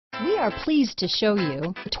We are pleased to show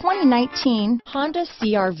you the 2019 Honda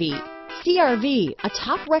CR-V. CR-V, a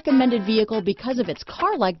top recommended vehicle because of its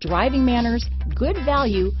car-like driving manners, good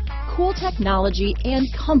value, cool technology, and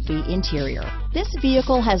comfy interior. This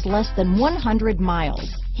vehicle has less than 100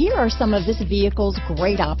 miles. Here are some of this vehicle's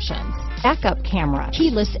great options: backup camera,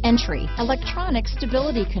 keyless entry, electronic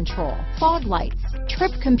stability control, fog lights,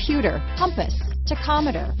 trip computer, compass,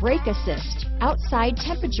 tachometer, brake assist, outside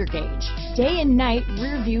temperature gauge, day and night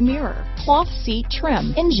rear view mirror, cloth seat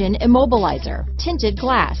trim, engine immobilizer, tinted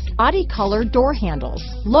glass, body color door handles,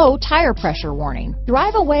 low tire pressure warning.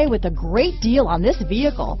 Drive away with a great deal on this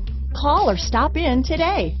vehicle. Call or stop in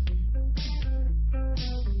today.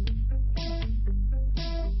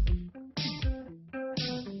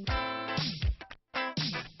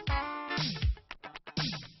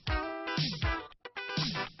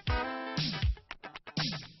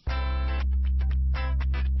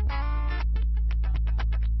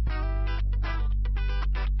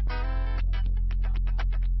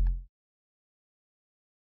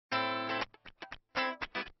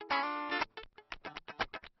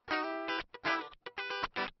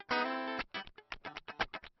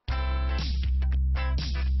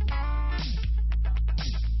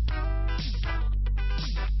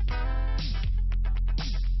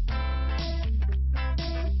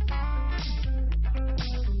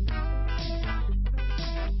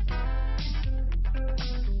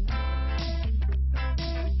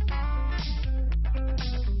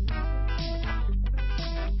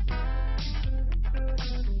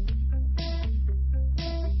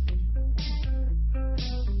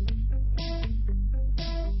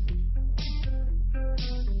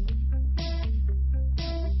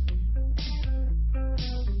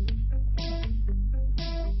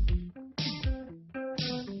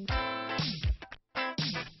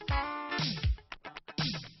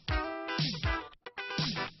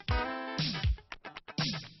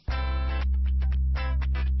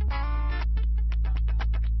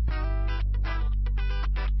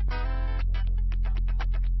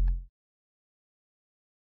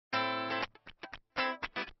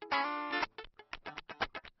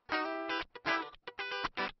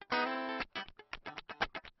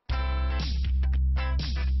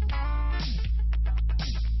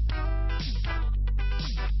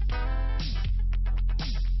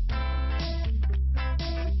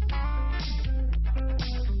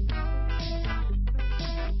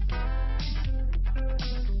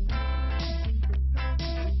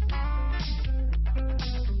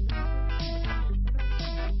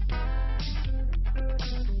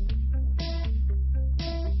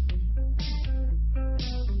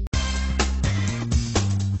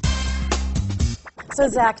 So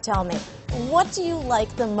Zach, tell me, what do you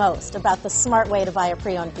like the most about the smart way to buy a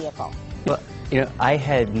pre-owned vehicle? Well, I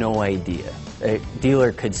had no idea a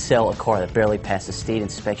dealer could sell a car that barely passed the state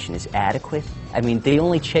inspection as adequate. I mean, they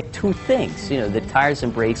only check two things. The tires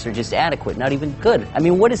and brakes are just adequate, not even good. I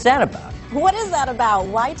mean, what is that about? What is that about?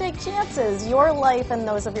 Why take chances? Your life and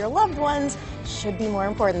those of your loved ones should be more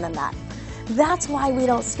important than that. That's why we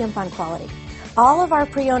don't skimp on quality. All of our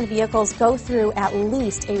pre-owned vehicles go through at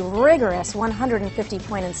least a rigorous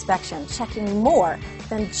 150-point inspection, checking more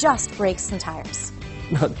than just brakes and tires.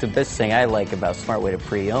 The best thing I like about Smart Way to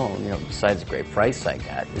Pre-Own, besides the great price I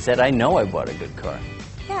got, is that I know I bought a good car.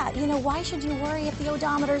 Yeah, why should you worry if the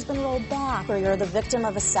odometer's been rolled back, or you're the victim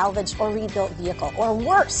of a salvaged or rebuilt vehicle, or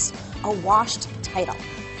worse, a washed title?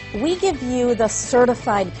 We give you the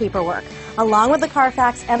certified paperwork, along with the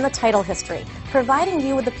Carfax and the title history, providing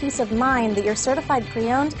you with the peace of mind that your certified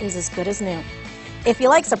pre-owned is as good as new. If you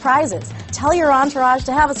like surprises, tell your entourage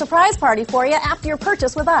to have a surprise party for you after your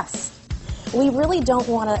purchase with us. We really don't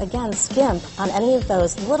want to, again, skimp on any of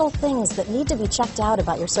those little things that need to be checked out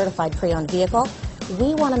about your certified pre-owned vehicle.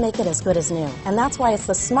 We want to make it as good as new, and that's why it's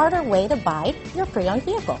the smarter way to buy your pre-owned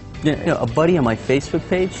vehicle. A buddy on my Facebook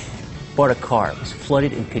page bought a car. It was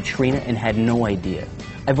flooded in Katrina and had no idea.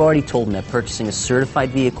 I've already told him that purchasing a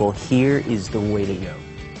certified vehicle here is the way to go.